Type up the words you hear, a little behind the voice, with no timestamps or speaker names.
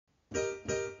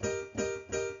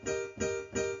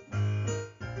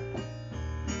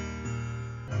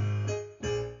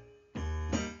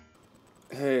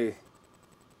Hey,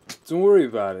 don't worry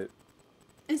about it.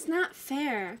 It's not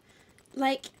fair.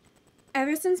 Like,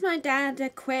 ever since my dad had to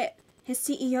quit his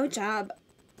CEO job,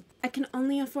 I can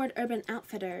only afford Urban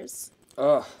Outfitters.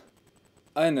 Ugh,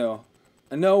 I know.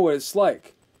 I know what it's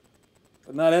like.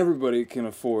 But not everybody can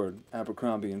afford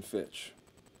Abercrombie and Fitch.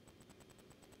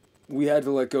 We had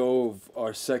to let go of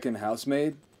our second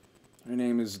housemaid. Her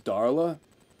name is Darla.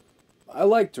 I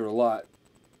liked her a lot.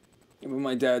 But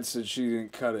my dad said she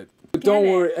didn't cut it. But don't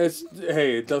worry,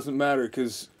 hey, it doesn't matter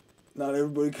because not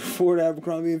everybody can afford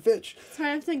Abercrombie and Fitch. So I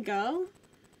have to go?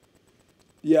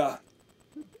 Yeah.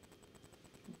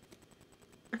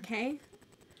 Okay.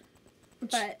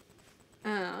 But,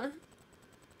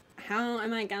 how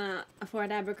am I gonna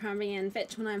afford Abercrombie and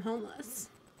Fitch when I'm homeless?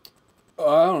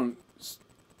 I don't...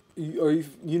 You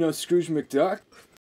know Scrooge McDuck?